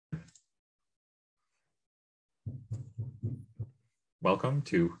welcome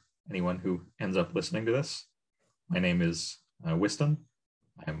to anyone who ends up listening to this. My name is Wystan.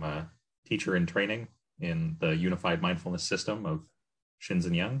 I'm a teacher in training in the Unified Mindfulness System of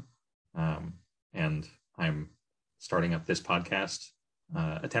Shinzen Young. And I'm starting up this podcast,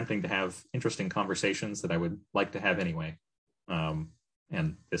 attempting to have interesting conversations that I would like to have anyway.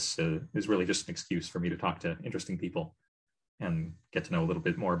 And this is really just an excuse for me to talk to interesting people and get to know a little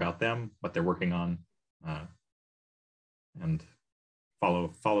bit more about them, what they're working on, and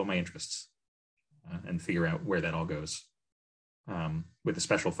follow my interests and figure out where that all goes, with a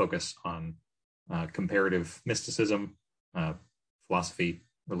special focus on comparative mysticism, philosophy,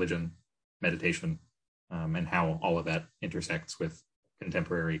 religion, meditation, and how all of that intersects with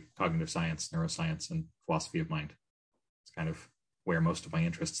contemporary cognitive science, neuroscience, and philosophy of mind. It's kind of where most of my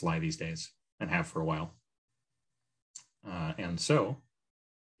interests lie these days and have for a while. And so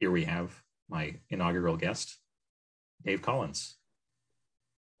here we have my inaugural guest, Dave Collins.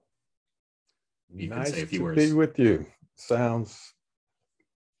 You nice can say a few to words. be with you. Sounds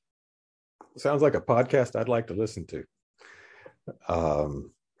like a podcast I'd like to listen to.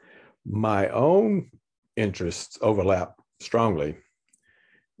 My own interests overlap strongly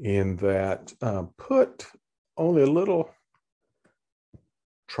in that, put only a little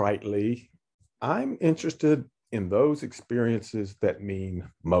tritely, I'm interested in those experiences that mean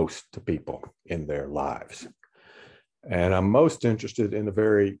most to people in their lives. And I'm most interested in a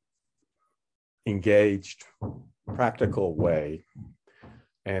very engaged, practical way.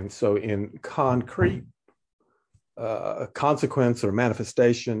 And so in concrete consequence or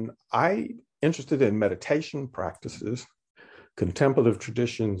manifestation, I'm interested in meditation practices, contemplative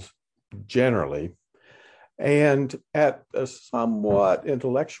traditions generally, and at a somewhat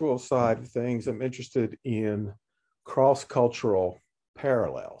intellectual side of things, I'm interested in cross-cultural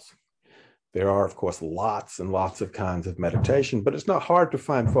parallels. There are, of course, lots and lots of kinds of meditation, but it's not hard to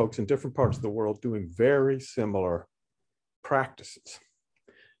find folks in different parts of the world doing very similar practices.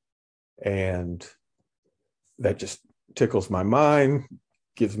 And that just tickles my mind,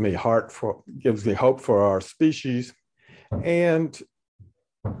 gives me hope for our species. And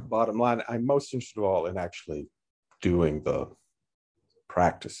bottom line, I'm most interested of all in actually doing the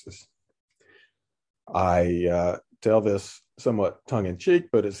practices. I tell this somewhat tongue-in-cheek,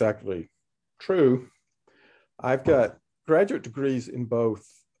 but it's actually true. I've got graduate degrees in both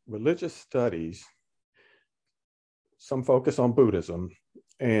religious studies, some focus on Buddhism,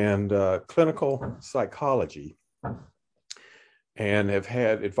 and clinical psychology, and have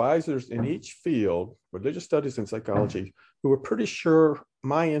had advisors in each field, religious studies and psychology, who were pretty sure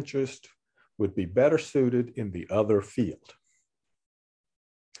my interest would be better suited in the other field.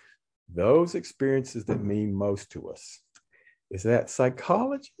 Those experiences that mean most to us. Is that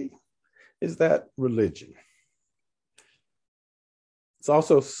psychology? Is that religion? It's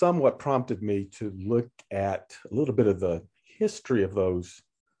also somewhat prompted me to look at a little bit of the history of those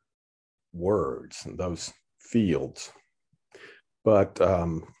words and those fields. But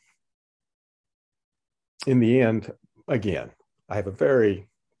in the end, again, I have a very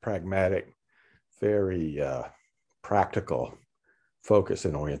pragmatic, very practical focus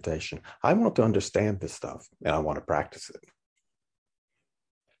and orientation. I want to understand this stuff and I want to practice it.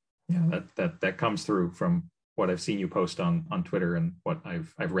 Yeah, that comes through from what I've seen you post on Twitter and what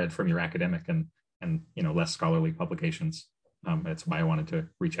I've read from your academic and less scholarly publications. That's why I wanted to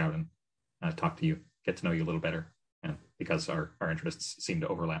reach out and talk to you, get to know you a little better, and because our interests seem to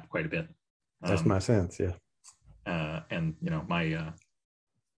overlap quite a bit. That's my sense, yeah. And my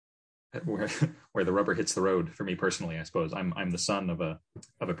where the rubber hits the road for me personally, I suppose I'm the son of a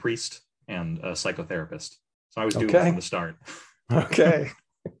priest and a psychotherapist, so I was doomed from the start. Okay.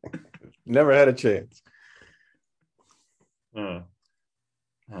 Never had a chance. I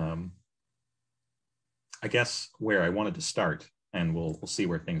guess where I wanted to start, and we'll see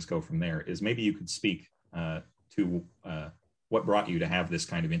where things go from there, is maybe you could speak to what brought you to have this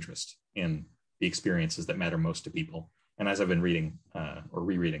kind of interest in the experiences that matter most to people. And as I've been reading or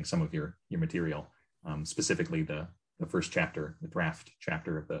rereading some of your material, specifically the first chapter, the draft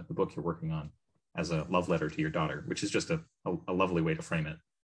chapter of the book you're working on, as a love letter to your daughter, which is just a lovely way to frame it.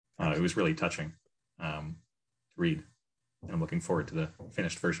 It was really touching to read, and I'm looking forward to the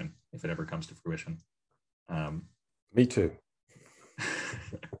finished version if it ever comes to fruition. Me too.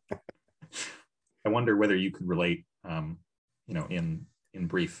 I wonder whether you could relate, in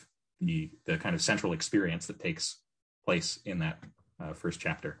brief, the kind of central experience that takes place in that first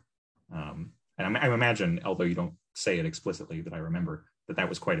chapter. And I imagine, although you don't say it explicitly, that I remember that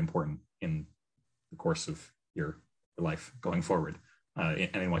was quite important in the course of your life going forward,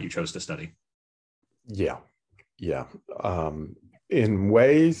 and in what you chose to study. Yeah. in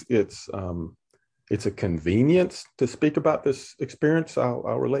ways, it's a convenience to speak about this experience.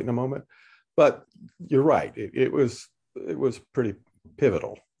 I'll relate in a moment. But you're right. It was pretty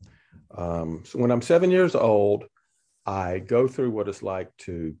pivotal. So when I'm 7 years old, I go through what it's like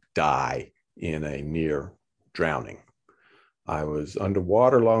to die in a near drowning. I was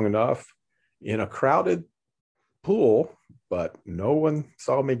underwater long enough in a crowded pool, but no one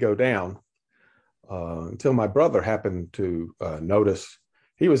saw me go down until my brother happened to notice.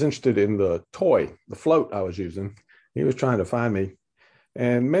 He was interested in the float I was using. He was trying to find me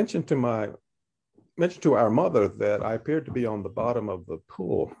and mentioned to our mother that I appeared to be on the bottom of the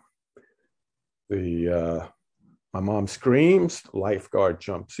pool. My mom screams, the lifeguard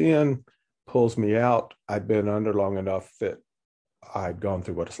jumps in, pulls me out. I'd been under long enough that I'd gone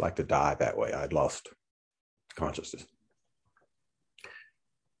through what it's like to die that way. I'd lost consciousness.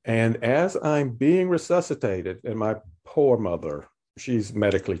 And as I'm being resuscitated, and my poor mother, she's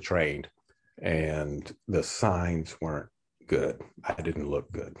medically trained, and the signs weren't good. I didn't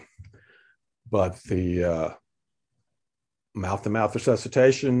look good. But the mouth-to-mouth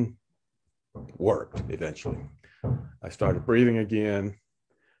resuscitation worked eventually. I started breathing again.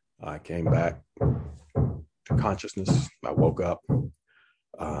 I came back to consciousness. I woke up.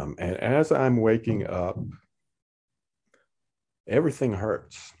 And as I'm waking up, everything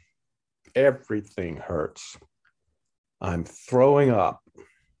hurts. Everything hurts. I'm throwing up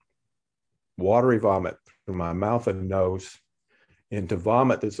watery vomit through my mouth and nose into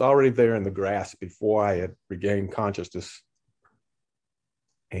vomit that's already there in the grass before I had regained consciousness.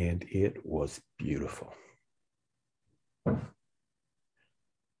 And it was beautiful.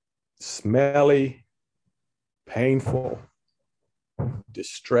 Smelly, painful,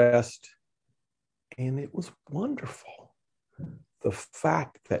 distressed, and it was wonderful. The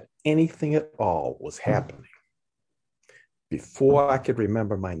fact that anything at all was happening before I could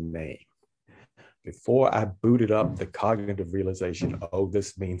remember my name, before I booted up the cognitive realization, oh,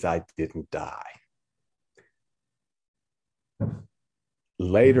 this means I didn't die.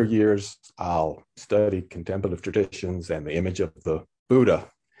 Later years, I'll study contemplative traditions and the image of the Buddha.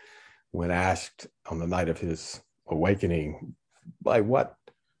 When asked on the night of his awakening, by what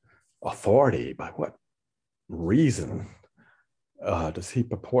authority, by what reason does he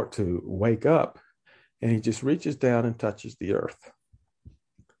purport to wake up? And he just reaches down and touches the earth.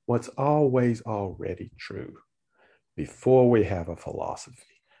 What's always already true before we have a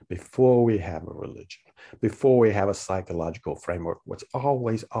philosophy, before we have a religion, before we have a psychological framework, what's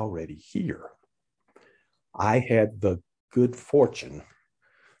always already here. I had the good fortune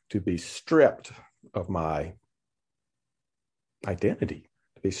to be stripped of my identity,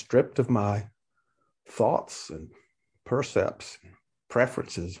 to be stripped of my thoughts and percepts,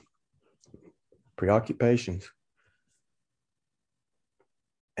 preferences, preoccupations.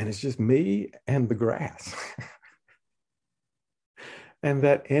 And it's just me and the grass. And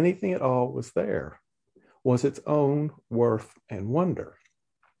that anything at all was there was its own worth and wonder.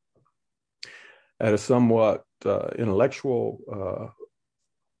 At a somewhat intellectual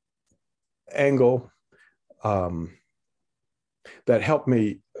angle, that helped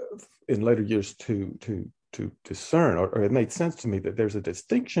me in later years to discern, or it made sense to me that there's a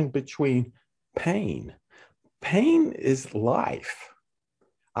distinction between pain. Pain is life.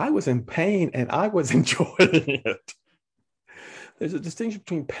 I was in pain and I was enjoying it. There's a distinction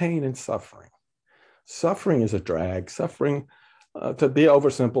between pain and suffering. Suffering is a drag. Suffering, to be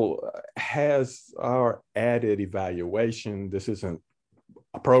oversimple, has our added evaluation. This isn't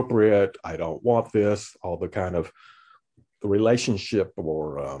appropriate. I don't want this. All the kind of the relationship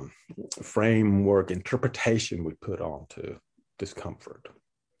or framework interpretation we put onto discomfort.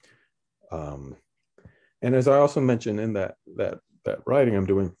 And as I also mentioned in that writing I'm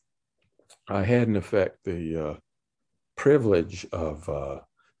doing, I had in effect the privilege of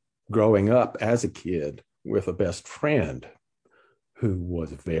growing up as a kid with a best friend who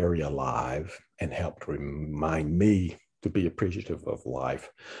was very alive and helped remind me to be appreciative of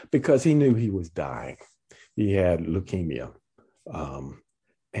life because he knew he was dying. He had leukemia.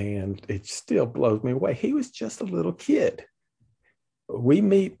 And it still blows me away. He was just a little kid. We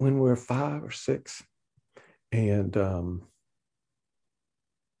meet when we're 5 or 6. And the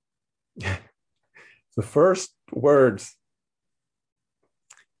first words,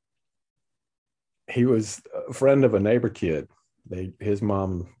 he was a friend of a neighbor kid. His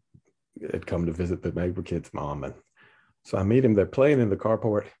mom had come to visit the neighbor kid's mom. And so I meet him, they're playing in the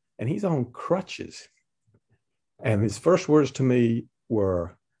carport, and he's on crutches. And his first words to me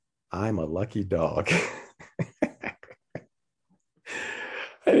were, "I'm a lucky dog."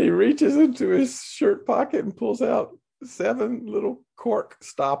 And he reaches into his shirt pocket and pulls out 7 little cork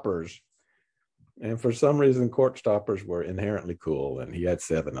stoppers. And for some reason, cork stoppers were inherently cool, and he had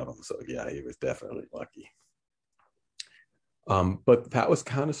 7 of them. So yeah, he was definitely lucky. But that was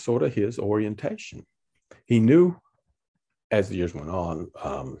kind of sort of his orientation. He knew as the years went on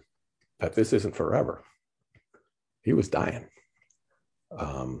that this isn't forever. He was dying.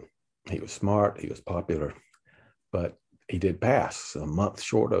 He was smart, he was popular, but he did pass a month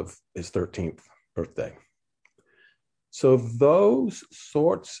short of his 13th birthday. So those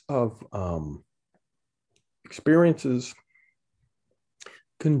sorts of experiences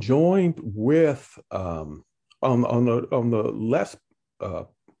conjoined with on the less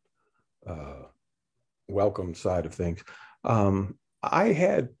welcome side of things, I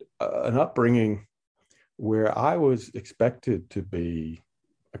had an upbringing where I was expected to be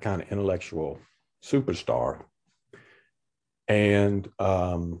a kind of intellectual superstar, and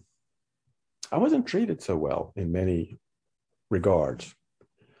I wasn't treated so well in many regards.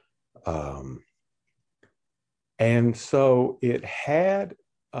 And so it had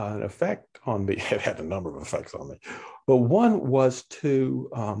an effect on me. It had a number of effects on me, but one was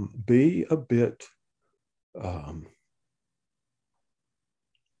to be a bit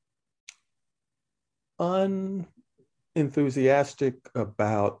unenthusiastic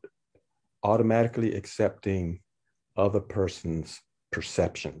about automatically accepting other person's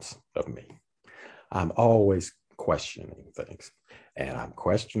perceptions of me. I'm always questioning things, and I'm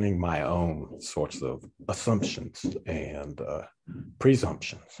questioning my own sorts of assumptions and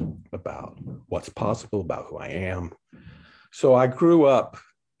presumptions about what's possible, about who I am. So I grew up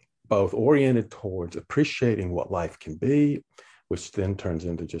both oriented towards appreciating what life can be, which then turns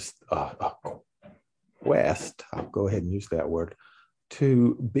into just a quest, I'll go ahead and use that word,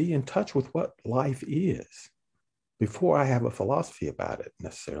 to be in touch with what life is before I have a philosophy about it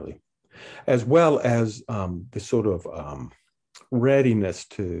necessarily, as well as the sort of readiness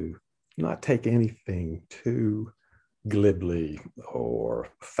to not take anything too glibly or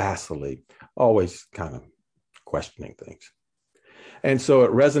facilely, always kind of questioning things. And so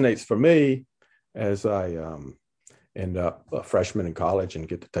it resonates for me as I end up a freshman in college and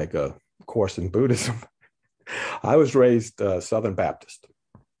get to take a course in Buddhism. I was raised Southern Baptist,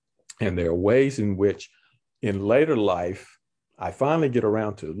 and there are ways in which in later life, I finally get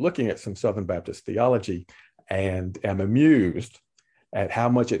around to looking at some Southern Baptist theology and am amused at how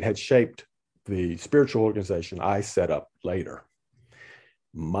much it had shaped the spiritual organization I set up later.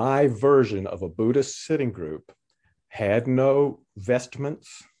 My version of a Buddhist sitting group had no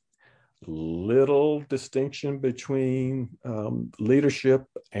vestments, little distinction between leadership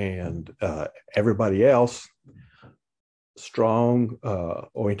and everybody else, strong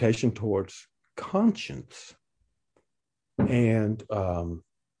orientation towards conscience and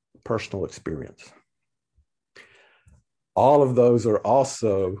personal experience. All of those are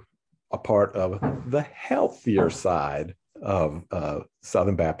also a part of the healthier side of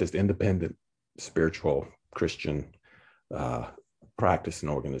Southern Baptist independent spiritual Christian practice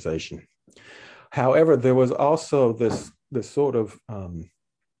and organization. However, there was also this sort of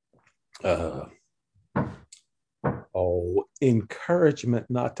encouragement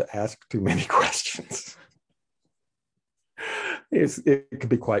not to ask too many questions. It could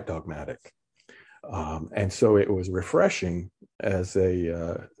be quite dogmatic. And so it was refreshing as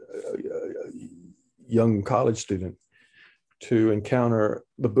a young college student to encounter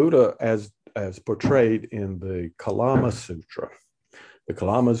the Buddha as portrayed in the Kalama Sutra. The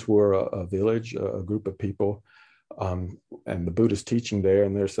Kalamas were a village, a group of people, and the Buddha's teaching there,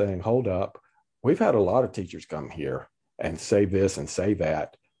 and they're saying, hold up, we've had a lot of teachers come here and say this and say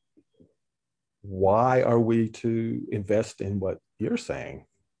that. Why are we to invest in what you're saying?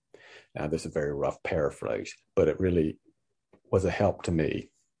 Now, this is a very rough paraphrase, but it really was a help to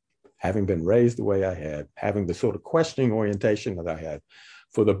me. Having been raised the way I had, having the sort of questioning orientation that I had,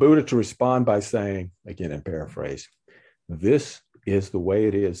 for the Buddha to respond by saying, again in paraphrase, this is the way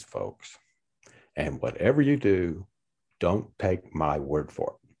it is, folks. And whatever you do, don't take my word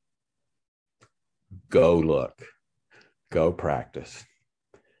for it. Go look, go practice,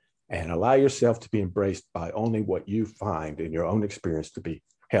 and allow yourself to be embraced by only what you find in your own experience to be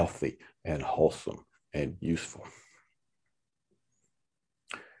healthy and wholesome and useful.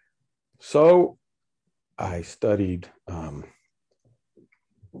 So I studied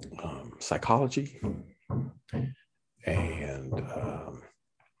psychology and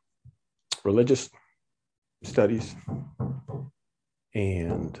religious studies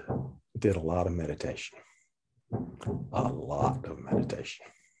and did a lot of meditation.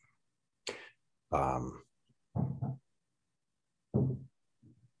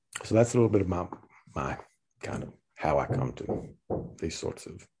 So that's a little bit about my kind of how I come to these sorts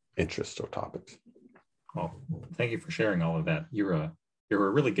of interests or topics. Well, thank you for sharing all of that. You're a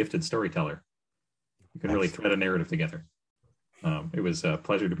really gifted storyteller. You can really thread a narrative together. It was a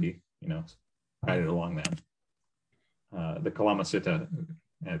pleasure to be, guided along that. The Kalama Sutta,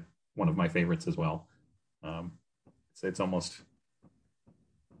 one of my favorites as well. It's almost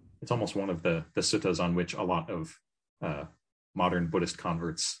one of the suttas on which a lot of modern Buddhist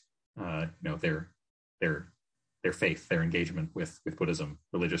converts, their faith, their engagement with Buddhism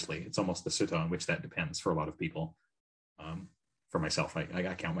religiously. It's almost the sutta on which that depends for a lot of people. For myself,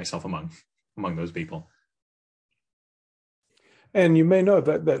 I count myself among those people. And you may know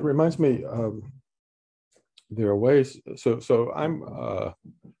that reminds me. There are ways. So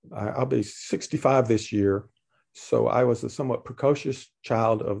I'll be 65 this year. So I was a somewhat precocious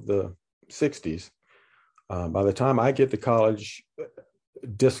child of the 60s. By the time I get to college,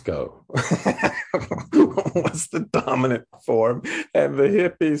 disco was the dominant form, and the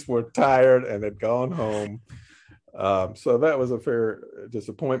hippies were tired and had gone home. So that was a fair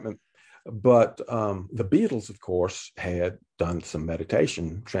disappointment. But the Beatles, of course, had done some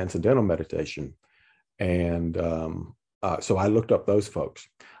meditation, transcendental meditation. And so I looked up those folks.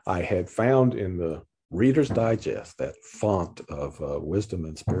 I had found in the Reader's Digest, that font of wisdom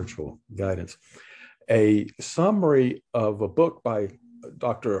and spiritual guidance, a summary of a book by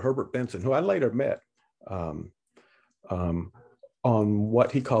Dr. Herbert Benson, who I later met, on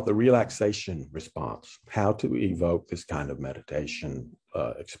what he called the relaxation response, how to evoke this kind of meditation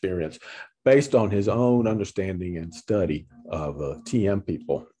experience based on his own understanding and study of TM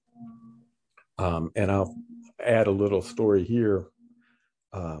people. And I'll add a little story here.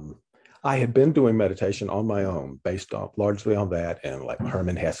 I had been doing meditation on my own, based largely on that and like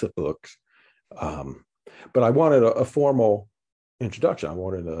Hermann Hesse books. But I wanted a formal introduction. I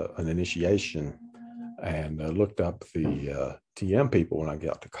wanted an initiation, and looked up the TM people when I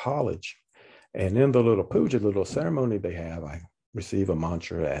got to college. And in the little puja, little ceremony they have, I receive a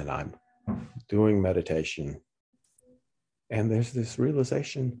mantra and I'm doing meditation. And there's this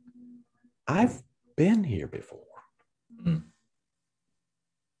realization, I've been here before. Mm.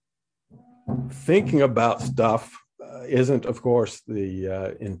 Thinking about stuff isn't, of course,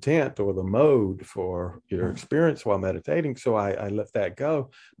 the intent or the mode for your experience while meditating. So I let that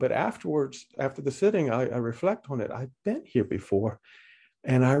go. But afterwards, after the sitting, I reflect on it. I've been here before.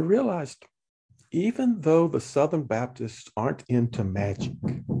 And I realized, even though the Southern Baptists aren't into magic,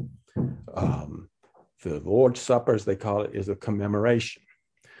 the Lord's Supper, as they call it, is a commemoration.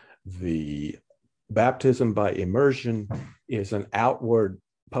 The baptism by immersion is an outward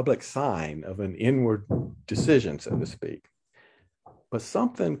public sign of an inward decision, so to speak. But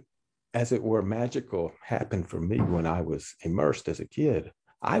something, as it were, magical happened for me when I was immersed as a kid.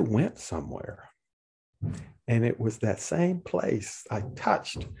 I went somewhere, and it was that same place I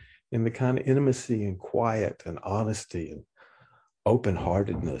touched in the kind of intimacy and quiet and honesty and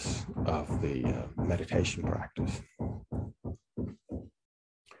open-heartedness of the meditation practice.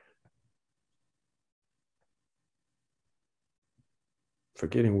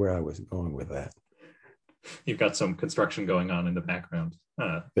 Forgetting where I was going with that. You've got some construction going on in the background.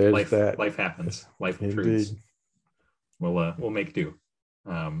 There's that. Life happens. Life Indeed. intrudes. We'll make do.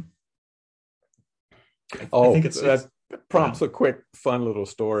 I think that prompts a quick, fun little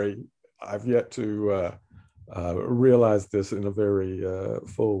story. I've yet to realize this in a very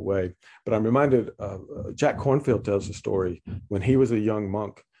full way, but I'm reminded Jack Kornfield tells a story when he was a young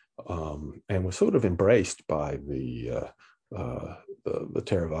monk and was sort of embraced by the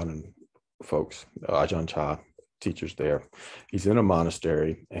Theravadan folks, Ajahn Chah, teachers there. He's in a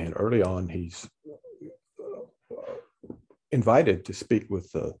monastery, and early on he's invited to speak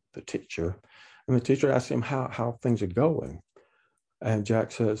with the teacher, and the teacher asks him how things are going. And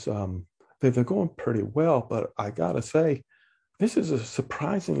Jack says, they're going pretty well, but I gotta say, this is a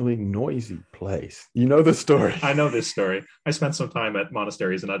surprisingly noisy place. You know the story. I know this story. I spent some time at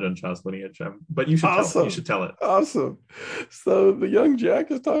monasteries in Ajahn Chah's lineage, but you should tell it. Awesome. So the young Jack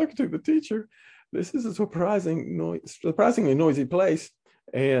is talking to the teacher. This is a surprisingly noisy place,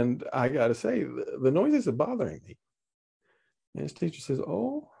 and I got to say, the noises are bothering me. And his teacher says,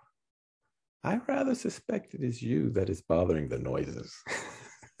 "Oh, I rather suspect it is you that is bothering the noises.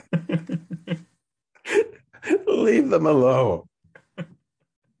 Leave them alone.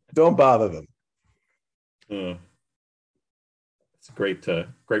 Don't bother them." It's a great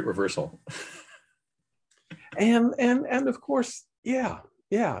reversal. and of course, yeah.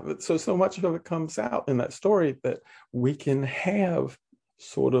 So much of it comes out in that story that we can have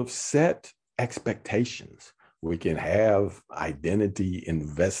sort of set expectations. We can have identity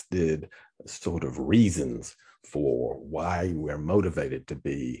invested sort of reasons for why we're motivated to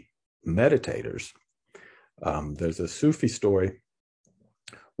be meditators. There's a Sufi story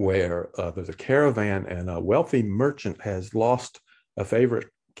where there's a caravan and a wealthy merchant has lost a favorite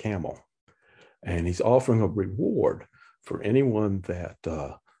camel, and he's offering a reward for anyone that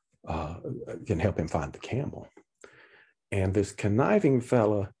can help him find the camel. And this conniving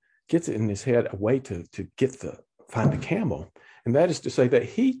fella gets it in his head a way to find the camel. And that is to say that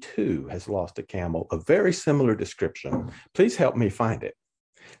he too has lost a camel, a very similar description. Please help me find it.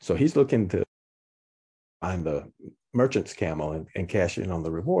 So he's looking to find the merchant's camel and cash in on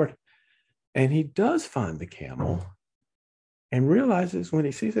the reward. And he does find the camel and realizes when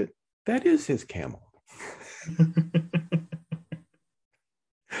he sees it, that is his camel.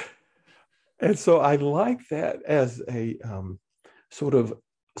 And so I like that as a sort of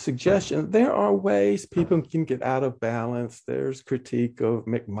suggestion. There are ways people can get out of balance. There's critique of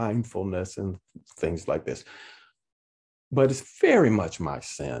mindfulness and things like this. But it's very much my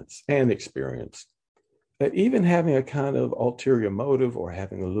sense and experience that even having a kind of ulterior motive or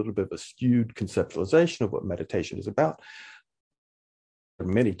having a little bit of a skewed conceptualization of what meditation is about, there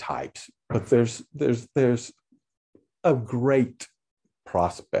are many types, but there's a great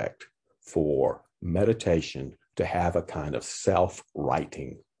prospect for meditation to have a kind of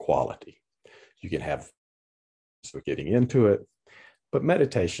self-righting quality. You can have for getting into it, but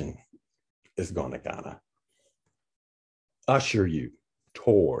meditation is going to kind of usher you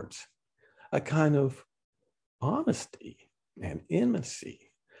towards a kind of honesty and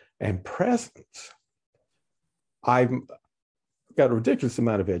intimacy and presence. I've got a ridiculous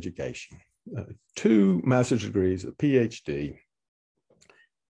amount of education, 2 master's degrees, a PhD,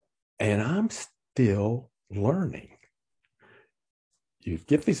 and I'm still learning. You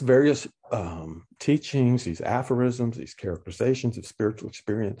get these various teachings, these aphorisms, these characterizations of spiritual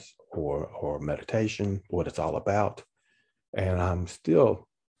experience or meditation, what it's all about. And I'm still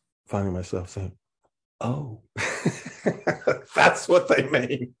finding myself saying, oh, that's what they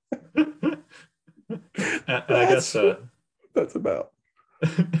mean. I guess that's about.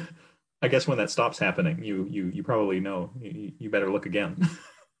 I guess when that stops happening, you probably know you better look again.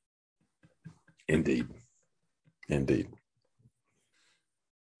 Indeed.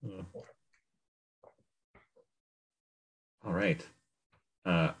 All right.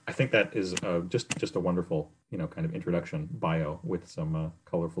 I think that is just a wonderful, kind of introduction bio with some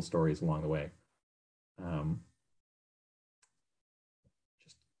colorful stories along the way.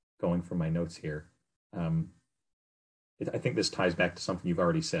 Just going from my notes here. I think this ties back to something you've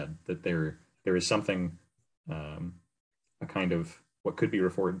already said, that there is something, a kind of what could be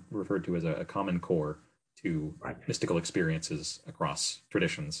referred to as a common core to mystical experiences across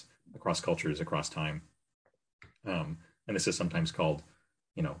traditions, across cultures, across time. And this is sometimes called,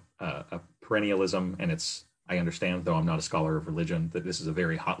 a perennialism. And I understand, though I'm not a scholar of religion, that this is a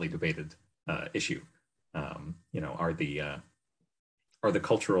very hotly debated issue. Are the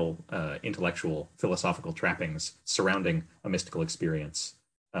cultural, intellectual, philosophical trappings surrounding a mystical experience,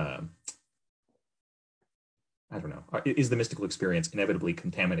 I don't know, is the mystical experience inevitably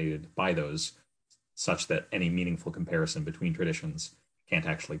contaminated by those, such that any meaningful comparison between traditions can't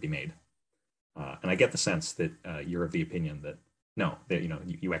actually be made? And I get the sense that you're of the opinion that no, that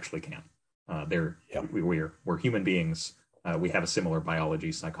you actually can. We're human beings. We have a similar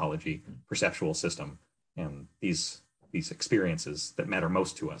biology, psychology, perceptual system, and these experiences that matter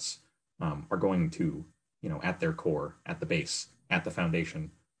most to us are going to, at their core, at the base, at the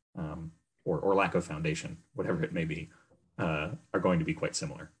foundation, or lack of foundation, whatever it may be, are going to be quite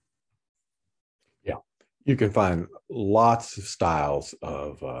similar. Yeah, you can find lots of styles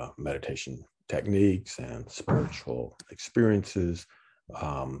of meditation techniques and spiritual experiences,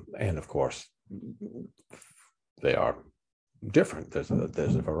 and of course, they are different. There's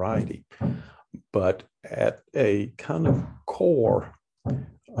a variety, but at a kind of core,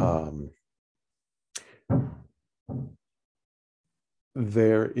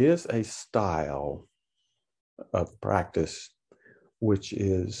 there is a style of practice which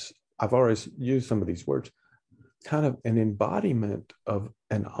is, I've always used some of these words, kind of an embodiment of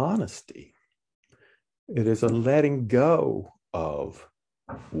an honesty. It is a letting go of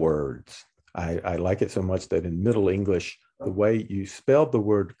words. I like it so much that in Middle English, the way you spelled the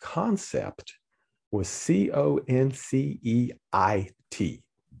word concept was CONCEIT, a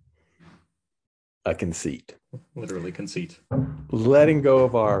conceit. Literally conceit. Letting go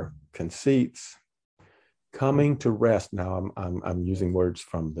of our conceits, coming to rest. Now I'm using words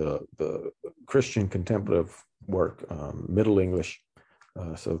from the Christian contemplative work, Middle English,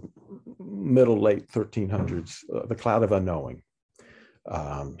 so middle late 1300s, The Cloud of Unknowing.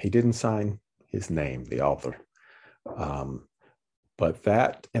 He didn't sign his name, the author, But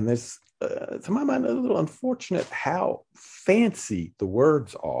that, and this, to my mind, a little unfortunate how fancy the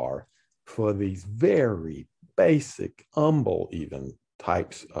words are for these very basic, humble, even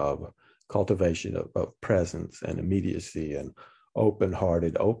types of cultivation of presence and immediacy and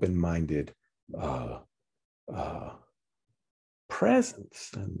open-hearted, open-minded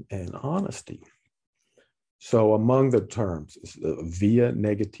presence and honesty. So among the terms is via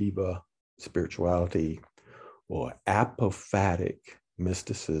negativa spirituality or apophatic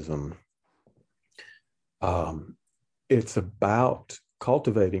mysticism. It's about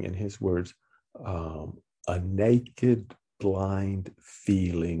cultivating, in his words, a naked, blind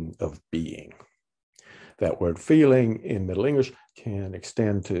feeling of being. That word feeling in Middle English can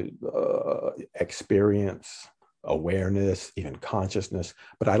extend to experience, awareness, even consciousness.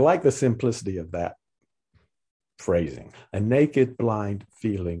 But I like the simplicity of that phrasing, a naked, blind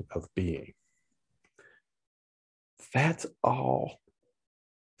feeling of being. That's all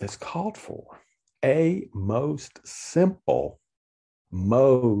that's called for. A most simple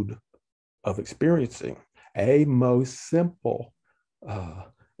mode of experiencing, a most simple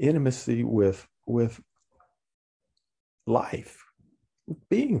intimacy with life,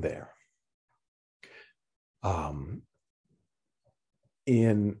 being there.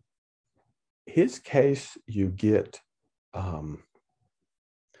 In his case, you get a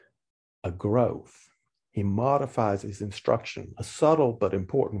growth. He modifies his instruction, a subtle but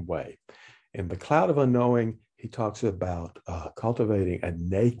important way. In The Cloud of Unknowing, he talks about cultivating a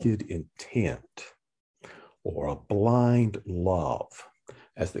naked intent or a blind love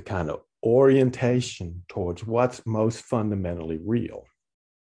as the kind of orientation towards what's most fundamentally real.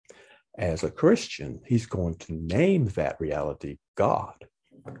 As a Christian, he's going to name that reality God.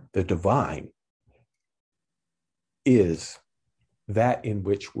 The divine is that in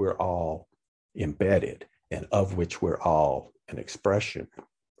which we're all embedded and of which we're all an expression,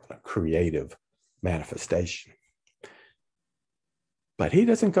 a creative manifestation. But he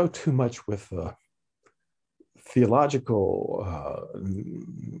doesn't go too much with theological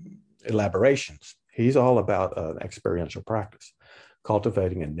elaborations. He's all about an experiential practice,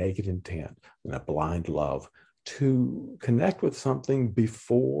 cultivating a naked intent and a blind love to connect with something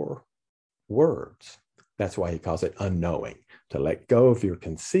before words. That's why he calls it unknowing, to let go of your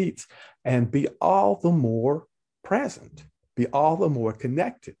conceits and be all the more present, be all the more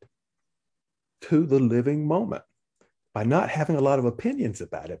connected to the living moment by not having a lot of opinions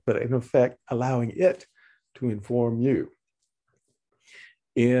about it, but in effect, allowing it to inform you.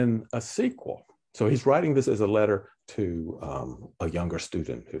 In a sequel, so he's writing this as a letter to a younger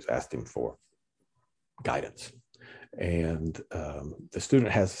student who's asked him for guidance. And the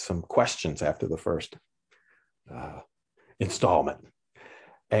student has some questions after the first installment.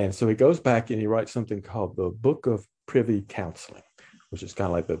 And so he goes back and he writes something called the Book of Privy Counseling, which is kind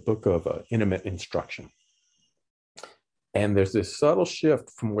of like the book of intimate instruction. And there's this subtle shift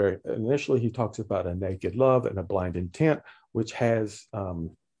from where initially he talks about a naked love and a blind intent, which has,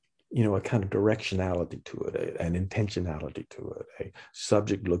 a kind of directionality to it, an intentionality to it, a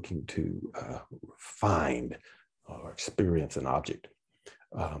subject looking to find or experience an object.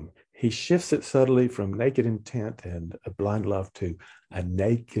 He shifts it subtly from naked intent and a blind love to a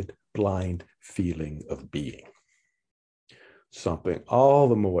naked, blind feeling of being. Something all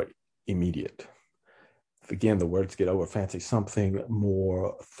the more immediate. Again, the words get over fancy, something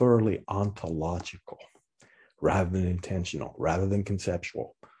more thoroughly ontological, rather than intentional, rather than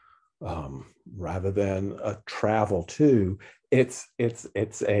conceptual, rather than a travel to. It's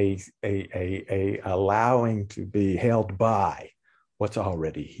a allowing to be held by what's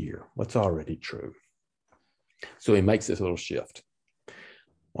already here, what's already true. So he makes this little shift.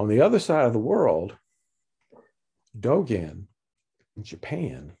 On the other side of the world, Dogen in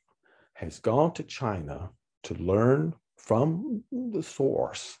Japan has gone to China to learn from the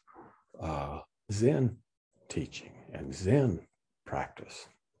source Zen teaching and Zen practice.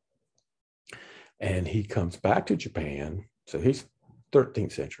 And he comes back to Japan, so he's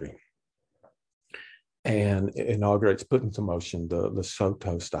 13th century, and inaugurates, put into motion the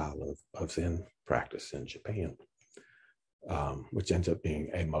Soto style of Zen practice in Japan, which ends up being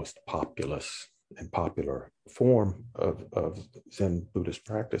a most populous and popular form of Zen Buddhist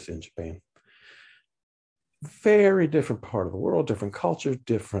practice in Japan. Very different part of the world, different culture,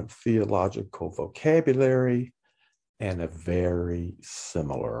 different theological vocabulary, and a very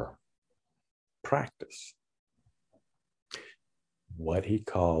similar practice. What he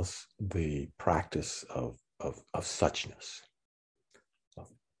calls the practice of suchness, of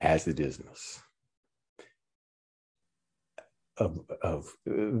as it isness.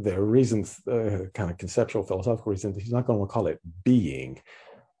 there are reasons, kind of conceptual, philosophical reasons. He's not going to call it being,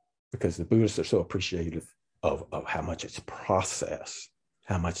 because the Buddhists are so appreciative of how much it's process,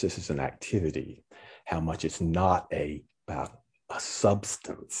 how much this is an activity, how much it's not about a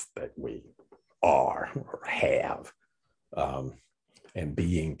substance that we are or have. And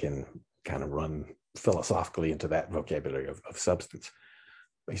being can kind of run philosophically into that vocabulary of substance.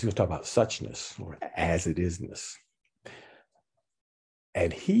 But he's going to talk about suchness, or as it isness.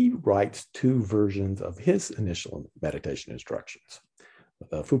 And he writes two versions of his initial meditation instructions,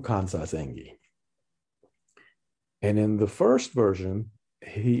 the Fukan Zazengi. And in the first version,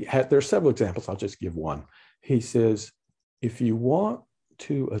 there's several examples. I'll just give one. He says, if you want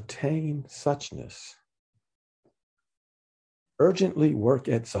to attain suchness, urgently work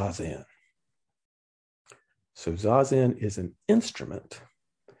at Zazen. So Zazen is an instrument,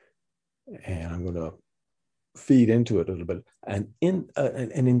 and I'm going to feed into it a little bit, an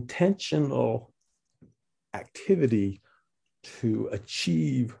intentional activity to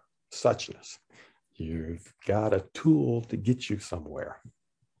achieve suchness. You've got a tool to get you somewhere.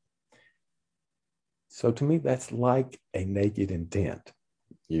 So to me, that's like a naked intent.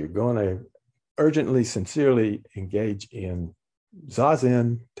 You're going to urgently, sincerely engage in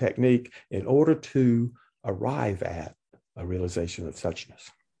Zazen technique in order to arrive at a realization of suchness.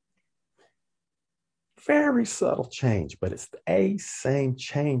 Very subtle change, but it's a same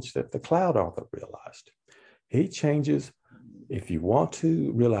change that the Cloud author realized. He changes, if you want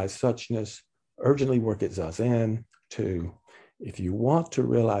to realize suchness, urgently work at Zazen, to, if you want to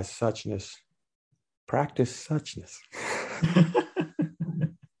realize suchness, practice suchness.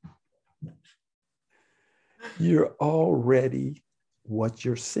 You're already what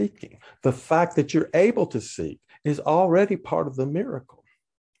you're seeking. The fact that you're able to seek is already part of the miracle.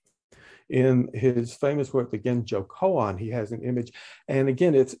 In his famous work, again, Jo Koan, he has an image, and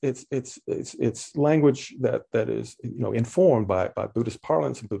again, it's language that is, informed by Buddhist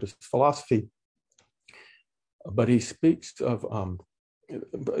parlance and Buddhist philosophy. But he speaks of,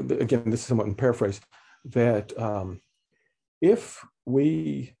 again, this is somewhat in paraphrase, that if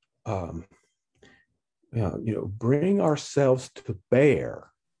we bring ourselves to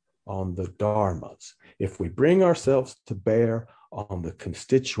bear on the dharmas, if we bring ourselves to bear on the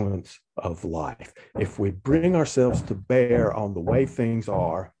constituents of life, if we bring ourselves to bear on the way things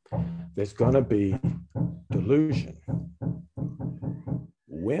are, there's going to be delusion.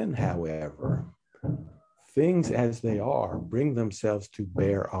 When, however, things as they are bring themselves to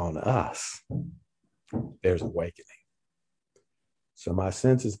bear on us, there's awakening. So my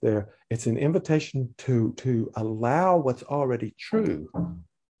sense is there, it's an invitation to allow what's already true,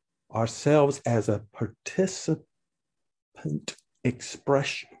 ourselves as a participant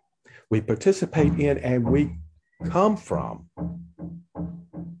expression. We participate in and we come from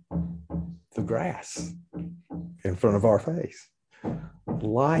the grass in front of our face.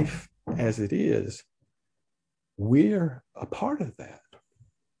 Life as it is, we're a part of that.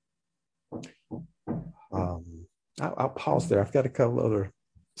 I'll pause there. I've got a couple other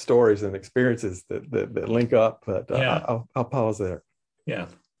stories and experiences that link up, but I'll pause there. Yeah,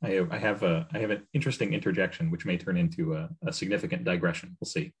 I have an interesting interjection, which may turn into a significant digression. We'll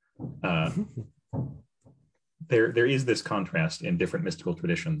see. There is this contrast in different mystical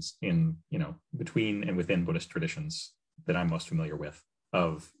traditions, between and within Buddhist traditions that I'm most familiar with,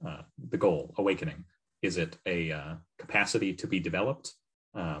 of the goal, awakening. Is it a capacity to be developed?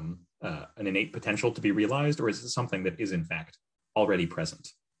 An innate potential to be realized, or is it something that is in fact already present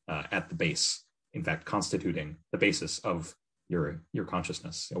at the base, in fact constituting the basis of your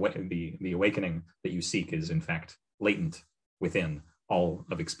consciousness? The awakening that you seek is in fact latent within all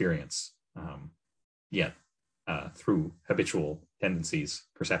of experience, yet through habitual tendencies,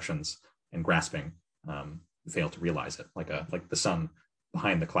 perceptions, and grasping, fail to realize it, like the sun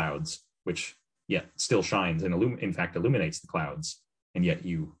behind the clouds, which yet still shines and in fact illuminates the clouds, and yet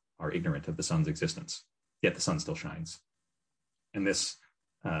you are ignorant of the sun's existence, yet the sun still shines. And this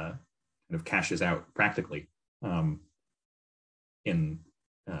kind of cashes out practically in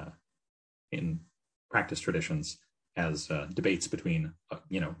practice traditions as debates between,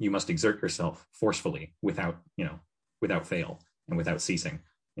 you must exert yourself forcefully without fail and without ceasing,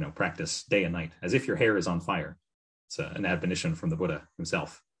 practice day and night as if your hair is on fire. It's an admonition from the Buddha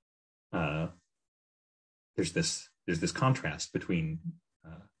himself. There's this contrast between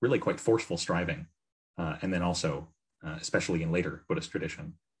really quite forceful striving, and then also, especially in later Buddhist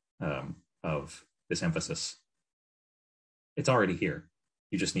tradition, of this emphasis. It's already here.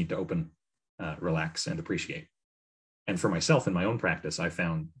 You just need to open, relax, and appreciate. And for myself in my own practice, I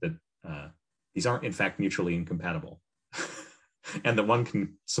found that these aren't in fact mutually incompatible. and that one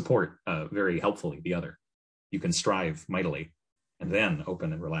can support very helpfully the other. You can strive mightily and then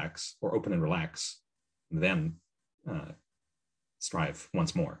open and relax, or open and relax, and then strive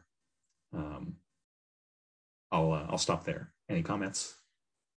once more. I'll stop there. Any comments?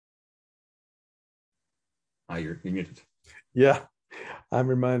 You're muted. Yeah, I'm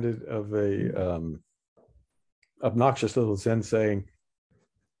reminded of a obnoxious little Zen saying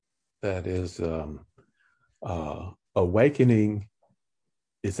that is, awakening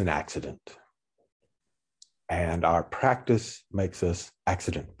is an accident, and our practice makes us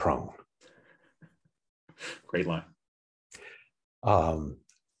accident prone. Great line.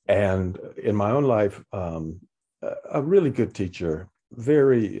 And in my own life, a really good teacher,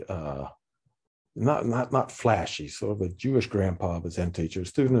 very not flashy, sort of a Jewish grandpa of a Zen teacher,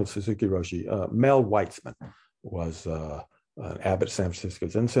 student of Suzuki Roshi. Mel Weitzman was an abbot at San Francisco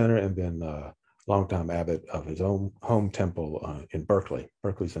Zen Center, and then a longtime abbot of his own home temple in Berkeley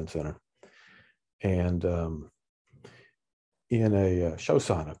Zen Center. And in a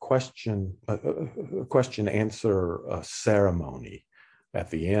shosan, a question answer ceremony at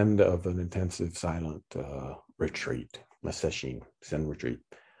the end of an intensive silent retreat, Maseshin Zen retreat,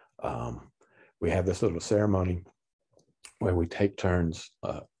 we have this little ceremony where we take turns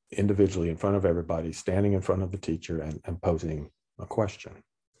individually in front of everybody, standing in front of the teacher and posing a question.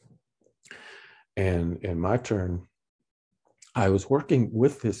 And in my turn, I was working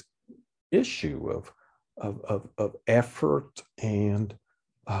with this issue of effort and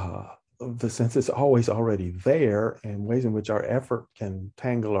the sense it's always already there, and ways in which our effort can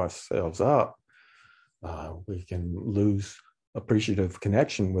tangle ourselves up. We can lose appreciative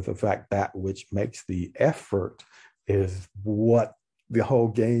connection with the fact that which makes the effort is what the whole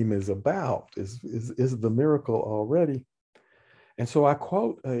game is about, is the miracle already. And so I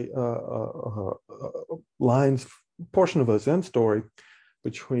quote a portion of a Zen story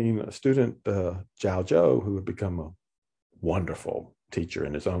between a student, Zhao Zhou, who would become a wonderful teacher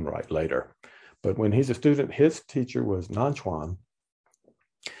in his own right later. But when he's a student, his teacher was Nanchuan.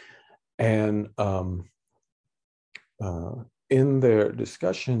 And in their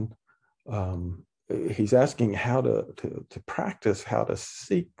discussion, he's asking how to practice, how to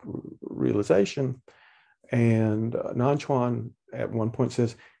seek realization. And Nanchuan at one point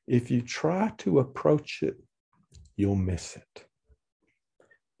says, if you try to approach it, you'll miss it.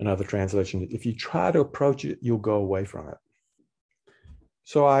 Another translation, if you try to approach it, you'll go away from it.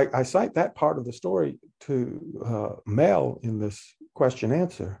 So I cite that part of the story to Mel in this question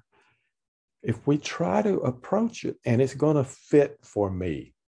answer. If we try to approach it and it's going to fit for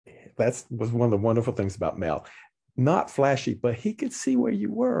me, that was one of the wonderful things about Mel. Not flashy, but he could see where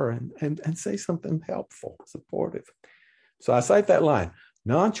you were and say something helpful, supportive. So I cite that line.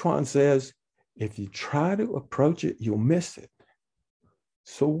 Nanchuan says, if you try to approach it, you'll miss it.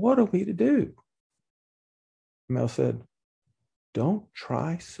 So what are we to do? Mel said, don't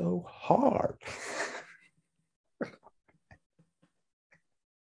try so hard.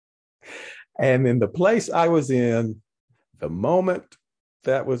 And in the place I was in, the moment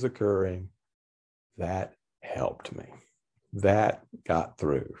that was occurring, that helped me. That got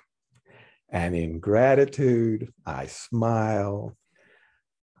through. And in gratitude, I smile,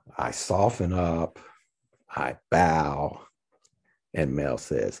 I soften up, I bow, and Mel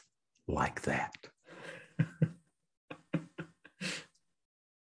says, like that.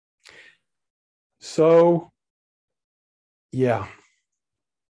 So, yeah,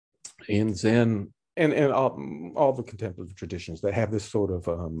 in Zen and all the contemplative traditions, they have this sort of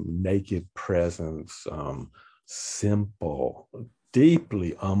naked presence, simple,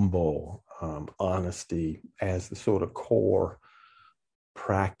 deeply humble honesty as the sort of core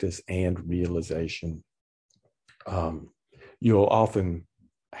practice and realization. You'll often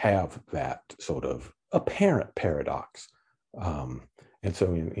have that sort of apparent paradox. And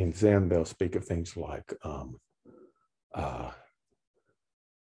so in Zen, they'll speak of things like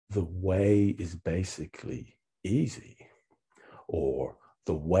the way is basically easy, or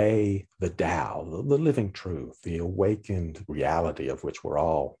the way, the Tao, the living truth, the awakened reality of which we're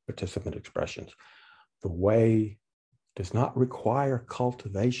all participant expressions. The way does not require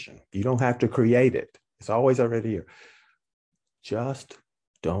cultivation. You don't have to create it. It's always already here. Just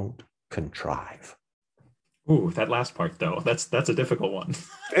don't contrive. Ooh, that last part though, that's a difficult one.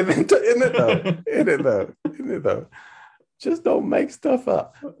 Isn't it though? Just don't make stuff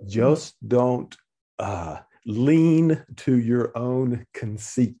up. Just don't lean to your own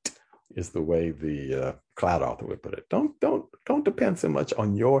conceit, is the way the Cloud author would put it. Don't depend so much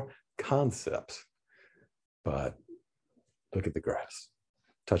on your concepts, but look at the grass,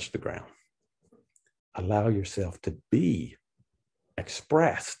 touch the ground, allow yourself to be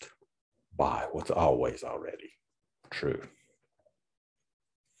expressed by what's always already true.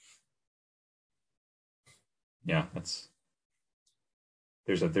 Yeah,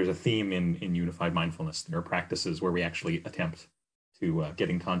 there's a theme in unified mindfulness. There are practices where we actually attempt to get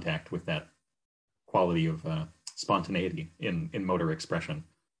in contact with that quality of spontaneity in motor expression.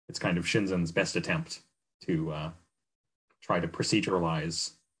 It's kind of Shinzen's best attempt to try to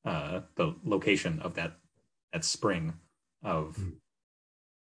proceduralize the location of that spring of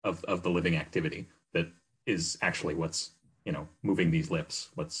the living activity that is actually what's moving these lips,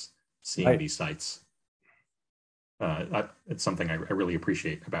 what's seeing these sights. It's something I really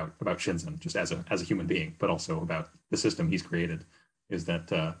appreciate about Shinzen, just as a human being, but also about the system he's created. Is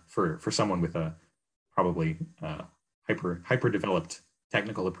that for someone with a probably hyper developed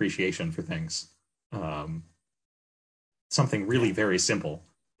technical appreciation for things, something really very simple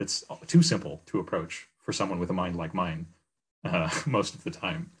that's too simple to approach for someone with a mind like mine most of the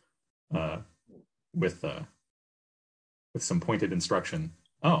time, with some pointed instruction.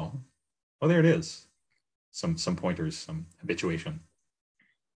 Oh, there it is. Some pointers, some habituation,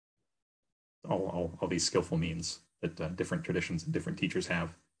 all these skillful means that different traditions and different teachers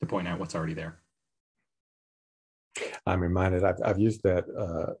have to point out what's already there. I'm reminded, I've used that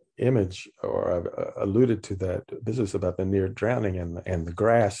image, or I've alluded to that business about the near drowning and the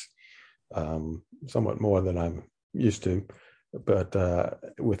grass somewhat more than I'm used to. But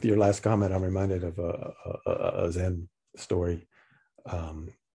with your last comment, I'm reminded of a Zen story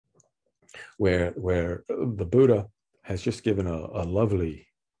where the Buddha has just given a lovely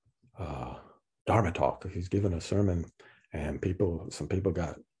Dharma talk. He's given a sermon, and some people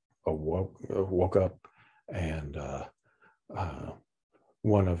woke up, and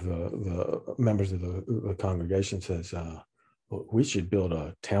one of the members of the congregation says, "We should build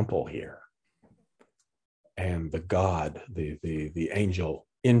a temple here." And the god, the angel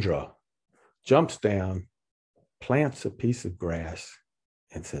Indra, jumps down, plants a piece of grass,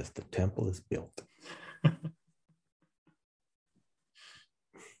 and says, "The temple is built."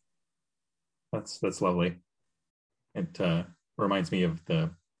 That's lovely. It reminds me of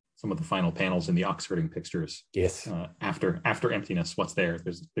some of the final panels in the Oxfording pictures. Yes. After emptiness, what's there?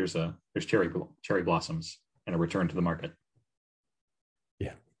 There's cherry blossoms and a return to the market.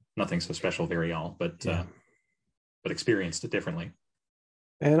 Yeah. Nothing so special, very all, but experienced it differently.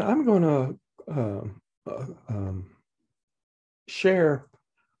 And I'm going to share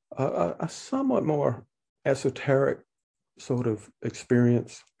a somewhat more esoteric sort of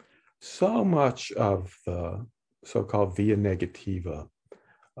experience. So much of the so-called via negativa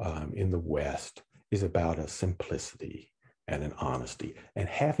in the West is about a simplicity and an honesty and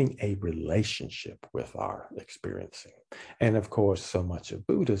having a relationship with our experiencing. And of course, so much of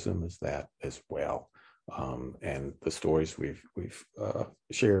Buddhism is that as well. And the stories we've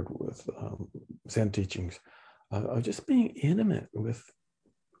shared with Zen teachings are just being intimate with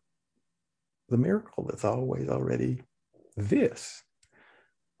the miracle that's always already this.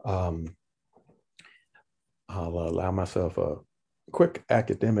 I'll allow myself a quick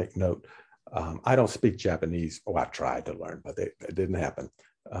academic note. I don't speak Japanese. I tried to learn, but it didn't happen.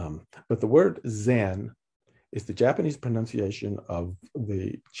 But the word Zen is the Japanese pronunciation of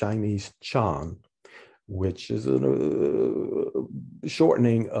the Chinese Chan, which is a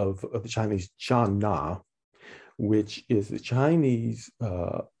shortening of the Chinese Chan Na, which is the Chinese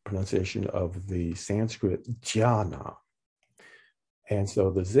pronunciation of the Sanskrit Jhana. And so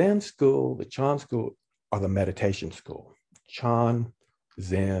the Zen school, the Chan school, are the meditation school. Chan,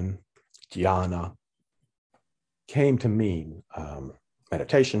 Zen, Dhyana came to mean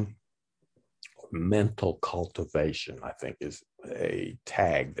meditation, mental cultivation, I think, is a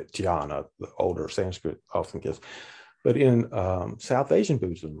tag that Dhyana, the older Sanskrit, often gives. But in South Asian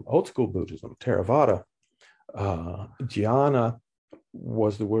Buddhism, old school Buddhism, Theravada, Dhyana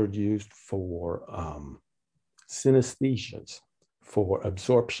was the word used for synesthesias, for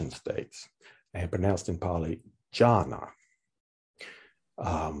absorption states, and pronounced in Pali, jhana.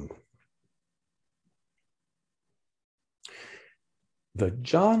 The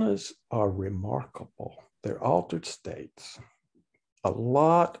jhanas are remarkable. They're altered states. A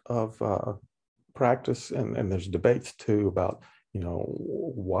lot of practice, and there's debates too about,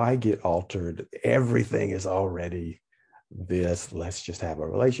 why get altered? Everything is already this. Let's just have a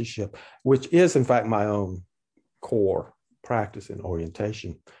relationship, which is, in fact, my own core practice and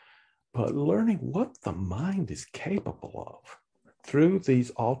orientation. But learning what the mind is capable of through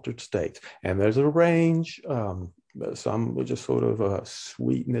these altered states. And there's a range, some were just sort of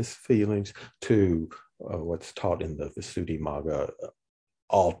sweetness feelings to what's taught in the Visuddhimagga,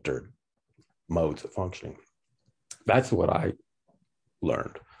 altered modes of functioning. That's what I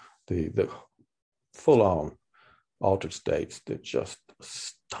learned. The full-on altered states that just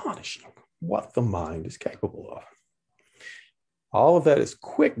astonishing what the mind is capable of. All of that is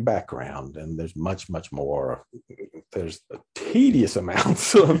quick background, and there's much, much more. There's tedious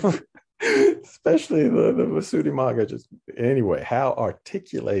amounts of, especially the Visuddhimagga. Just anyway, how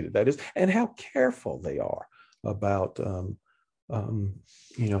articulated that is, and how careful they are about,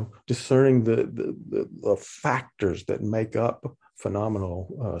 discerning the factors that make up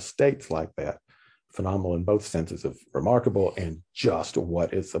phenomenal states like that. Phenomenal in both senses of remarkable and just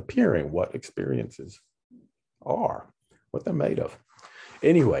what is appearing, what experiences are, what they're made of.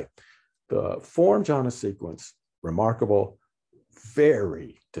 Anyway, the form jhana sequence, remarkable,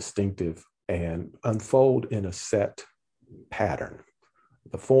 very distinctive, and unfold in a set pattern.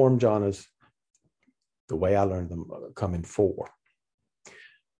 The form jhanas, the way I learned them, come in four.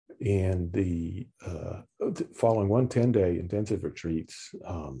 And the following one 10-day intensive retreats,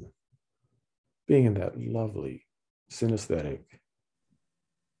 being in that lovely, synesthetic,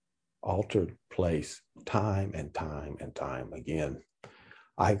 altered place time and time and time again,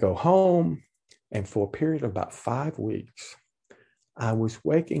 I go home, and for a period of about 5 weeks, I was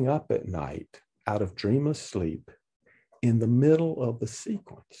waking up at night out of dreamless sleep in the middle of the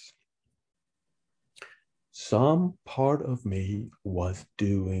sequence. Some part of me was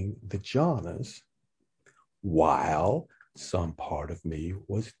doing the jhanas while some part of me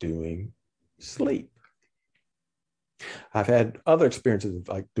was doing sleep. I've had other experiences of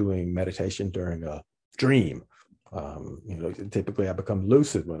like doing meditation during a dream. Typically I become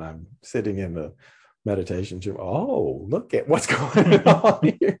lucid when I'm sitting in the meditation room. Oh, look at what's going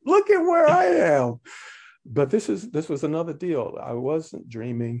on here. Look at where I am. But this was another deal. I wasn't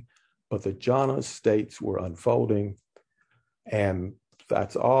dreaming, but the jhana states were unfolding. And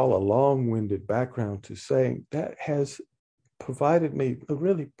that's all a long-winded background to saying that has provided me a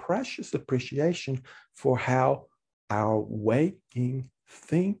really precious appreciation for how our waking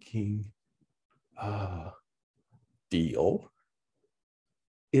thinking deal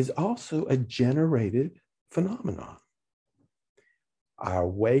is also a generated phenomenon. Our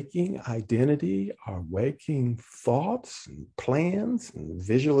waking identity, our waking thoughts and plans and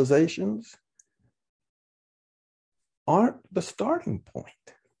visualizations aren't the starting point.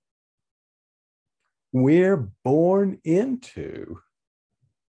 We're born into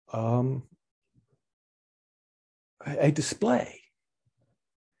a display,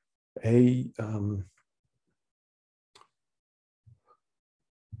 a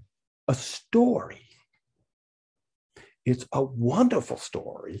story. It's a wonderful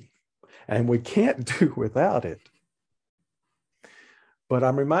story, and we can't do without it. But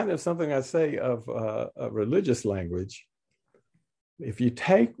I'm reminded of something I say of a religious language. If you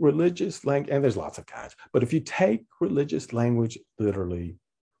take religious language, and there's lots of kinds, but if you take religious language literally,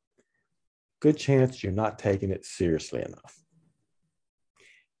 good chance you're not taking it seriously enough.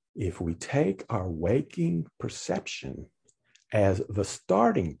 If we take our waking perception as the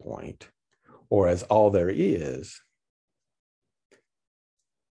starting point, or as all there is,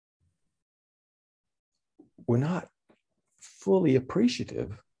 we're not fully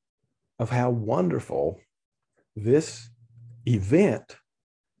appreciative of how wonderful this event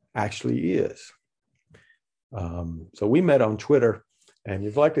actually is. So we met on Twitter, and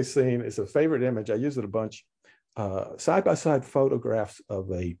you've likely seen, it's a favorite image, I use it a bunch, side-by-side photographs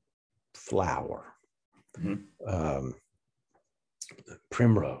of a flower,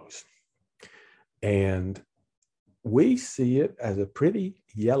 primrose. And we see it as a pretty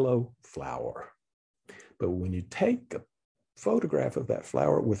yellow flower. But when you take a photograph of that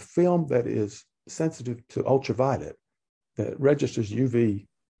flower with film that is sensitive to ultraviolet, that registers UV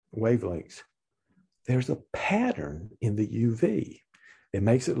wavelengths, there's a pattern in the UV. It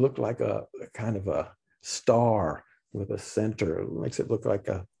makes it look like a kind of a star with a center. It makes it look like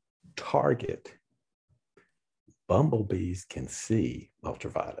a target. Bumblebees can see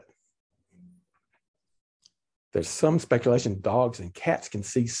ultraviolet. There's some speculation dogs and cats can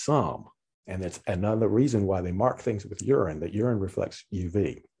see some. And it's another reason why they mark things with urine, that urine reflects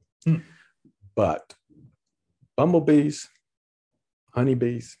UV. But bumblebees,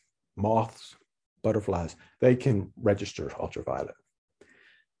 honeybees, moths, butterflies, they can register ultraviolet.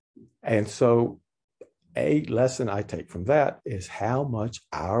 And so a lesson I take from that is how much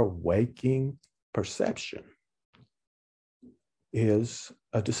our waking perception is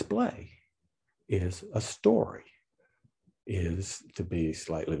a display, is a story, is, to be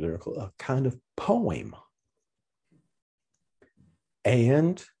slightly lyrical, a kind of poem.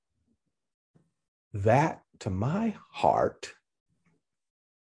 And that, to my heart,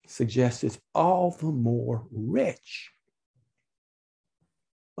 suggests it's all the more rich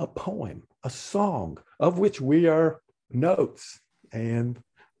a poem, a song, of which we are notes and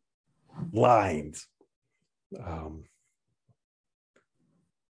lines.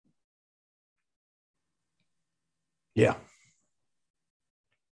 Yeah.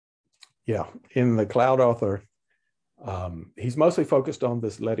 In The Cloud Author, he's mostly focused on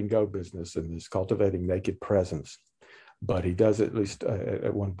this letting go business and this cultivating naked presence. But he does at least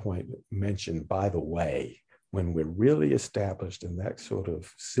at one point mention, by the way, when we're really established in that sort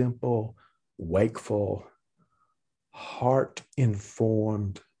of simple, wakeful,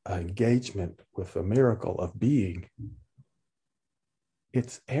 heart-informed engagement with the miracle of being,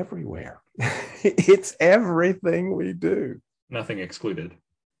 it's everywhere. It's everything we do. Nothing excluded.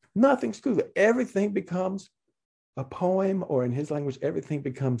 Nothing excluded. Everything becomes a poem, or in his language, everything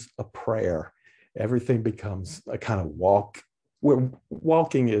becomes a prayer. Everything becomes a kind of walk, where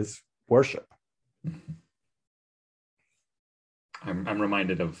walking is worship. I'm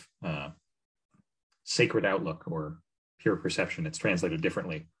reminded of sacred outlook or pure perception. It's translated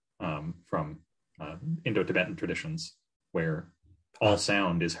differently from Indo-Tibetan traditions, where all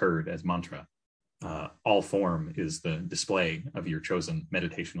sound is heard as mantra. All form is the display of your chosen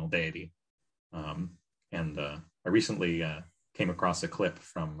meditational deity. And I recently came across a clip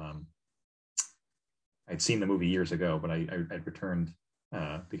from, I'd seen the movie years ago, but I'd returned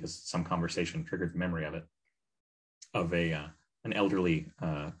because some conversation triggered the memory of it, of an elderly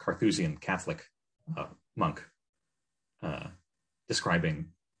Carthusian Catholic monk describing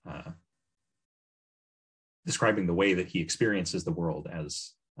the way that he experiences the world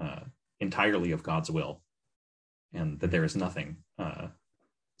as entirely of God's will, and that there is nothing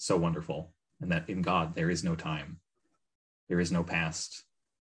so wonderful, and that in God there is no time, there is no past,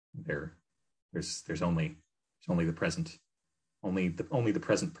 there's only the present, only the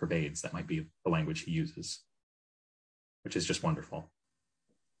present pervades. That might be the language he uses, which is just wonderful.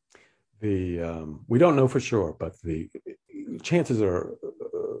 We don't know for sure, but the chances are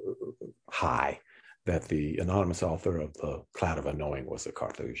high that the anonymous author of The Cloud of Unknowing was a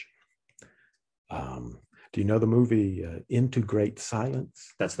Carthusian. Do you know the movie Into Great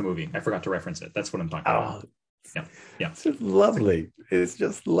Silence? That's the movie. I forgot to reference it. That's what I'm talking about. Yeah. It's just lovely. It's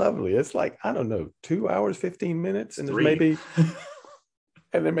just lovely. It's like, I don't know, 2 hours, 15 minutes, and there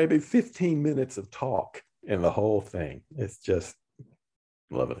may be 15 minutes of talk in the whole thing. It's just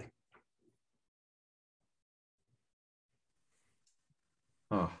lovely.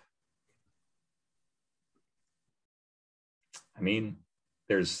 Oh, I mean,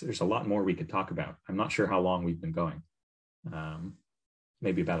 there's a lot more we could talk about. I'm not sure how long we've been going.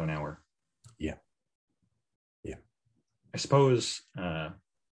 Maybe about an hour. Yeah. I suppose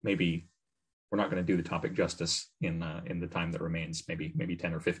maybe we're not going to do the topic justice in the time that remains. Maybe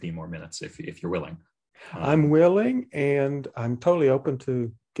 10 or 15 more minutes if you're willing. I'm willing, and I'm totally open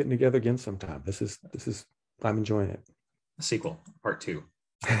to getting together again sometime. This is I'm enjoying it. A sequel, part 2.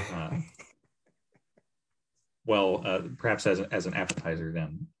 Well, perhaps as an appetizer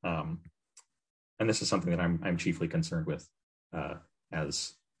then, and this is something that I'm chiefly concerned with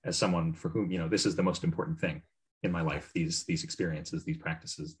as someone for whom this is the most important thing in my life. These experiences, these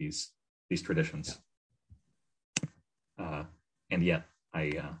practices, these traditions, and yet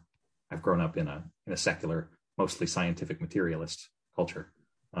I've grown up in a secular, mostly scientific materialist culture,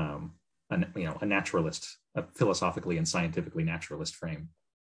 a naturalist, a philosophically and scientifically naturalist frame.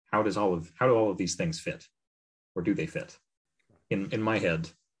 How do all of these things fit? Or do they fit? In my head,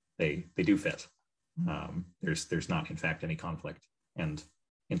 they do fit. There's not, in fact, any conflict. And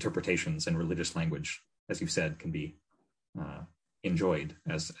interpretations and religious language, as you've said, can be enjoyed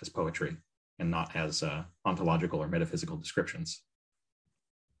as poetry and not as ontological or metaphysical descriptions.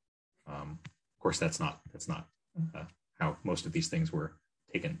 Of course, that's not how most of these things were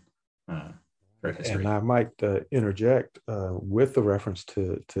taken throughout history. And I might interject with the reference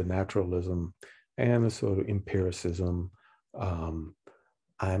to naturalism and the sort of empiricism. I'm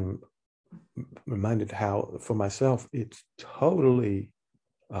reminded how, for myself, it's totally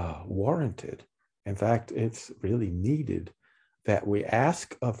warranted. In fact, it's really needed that we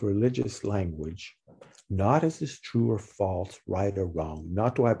ask of religious language, not as is true or false, right or wrong,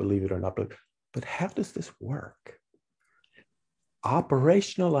 not do I believe it or not, but how does this work?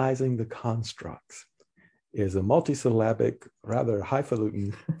 Operationalizing the constructs is a multisyllabic, rather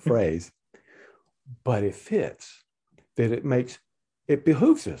highfalutin phrase, but it fits, that it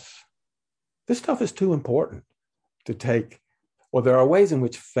behooves us. This stuff is too important to take. Well, there are ways in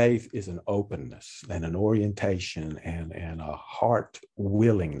which faith is an openness and an orientation and a heart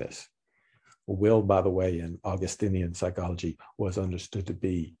willingness. Will, by the way, in Augustinian psychology, was understood to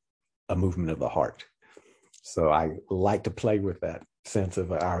be a movement of the heart. So I like to play with that sense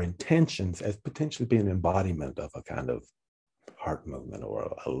of our intentions as potentially being an embodiment of a kind of heart movement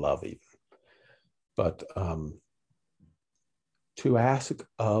or a love even. But to ask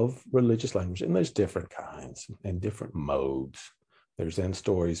of religious language, and there's different kinds and different modes. There's Zen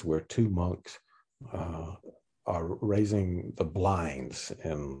stories where two monks are raising the blinds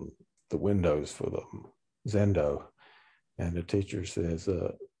and the windows for the zendo, and the teacher says,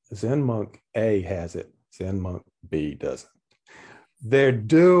 Zen monk A has it, Zen monk B doesn't. They're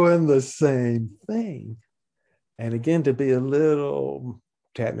doing the same thing. And again, to be a little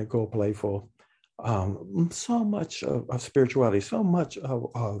technical, playful, so much of spirituality, so much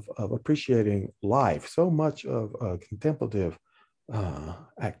of appreciating life, so much of contemplative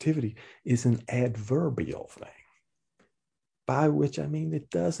activity is an adverbial thing, by which I mean it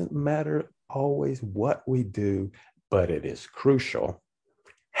doesn't matter always what we do, but it is crucial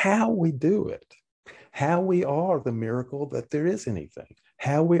how we do it, how we are the miracle that there is anything,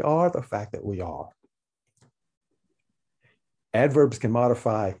 how we are the fact that we are. Adverbs can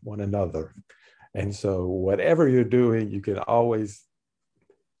modify one another. And so whatever you're doing, you can always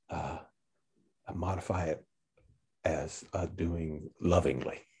modify it as doing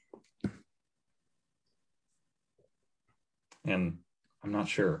lovingly. And I'm not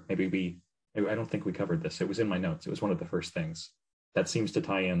sure, I don't think we covered this. It was in my notes. It was one of the first things that seems to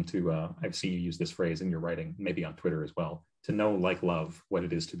tie into, I've seen you use this phrase in your writing, maybe on Twitter as well, to know like love what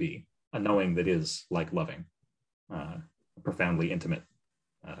it is to be, a knowing that is like loving, a profoundly intimate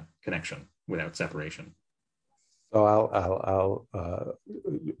connection without separation. So I'll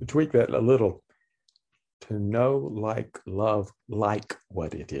tweak that a little. To know like love like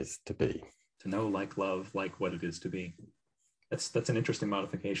what it is to be. To know like love like what it is to be. That's an interesting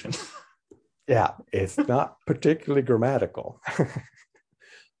modification. Yeah, it's not particularly grammatical,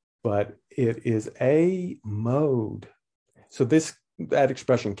 but it is a mode. So that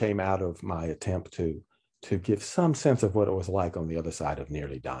expression came out of my attempt to give some sense of what it was like on the other side of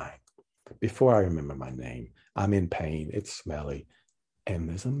nearly dying. Before I remember my name, I'm in pain, it's smelly, and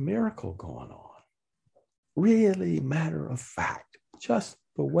there's a miracle going on. Really matter of fact, just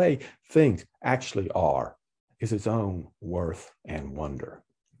the way things actually are is its own worth and wonder.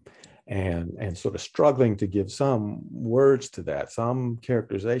 And sort of struggling to give some words to that, some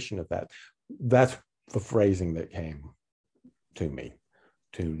characterization of that. That's the phrasing that came to me.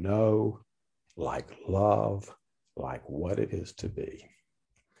 To know like love, like what it is to be.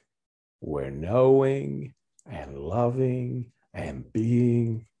 Where knowing and loving and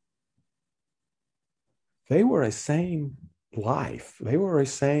being, they were a same life. They were a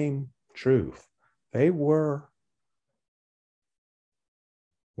same truth. They were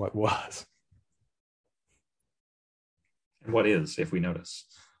what was. And what is, if we notice.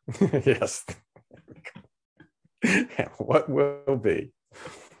 Yes. What will be.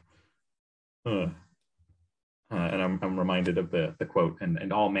 And I'm reminded of the quote,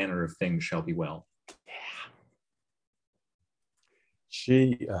 and all manner of things shall be well.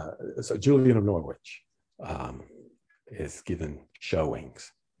 Yeah. So Julian of Norwich is given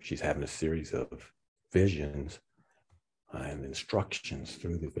showings. She's having a series of visions and instructions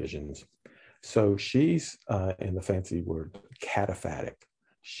through the visions. So she's, in the fancy word, cataphatic.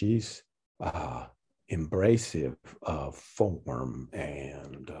 She's embracive of form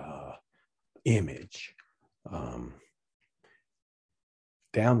and image.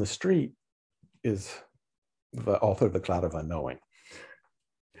 Down the street is the author of The Cloud of Unknowing.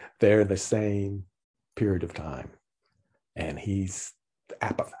 They're the same period of time. And he's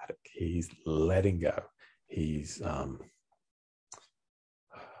apophatic. He's letting go. He's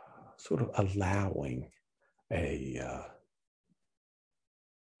sort of allowing a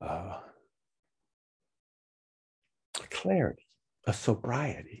clarity, a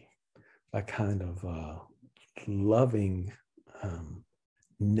sobriety, a kind of loving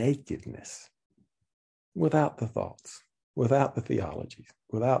nakedness without the thoughts, without the theologies,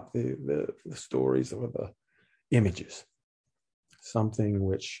 without the stories or the images. Something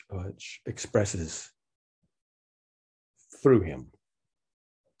which expresses through him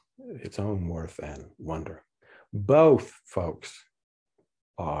its own worth and wonder. Both folks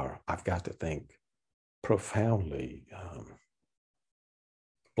are, I've got to think, profoundly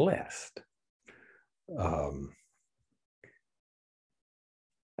blessed.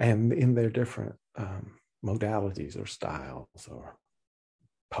 And in their different modalities or styles or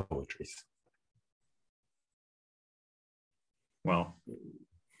poetries. Well,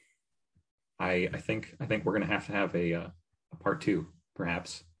 I think we're going to have a part two,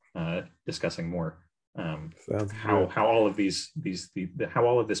 perhaps, discussing more how all of how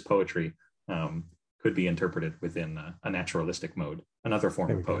all of this poetry could be interpreted within a naturalistic mode, another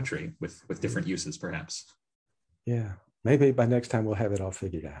form of poetry with different uses, perhaps. Yeah, maybe by next time we'll have it all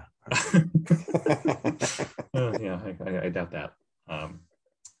figured out. Yeah, I doubt that.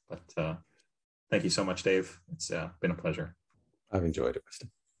 But thank you so much, Dave. It's been a pleasure. I've enjoyed it,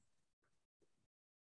 Winston.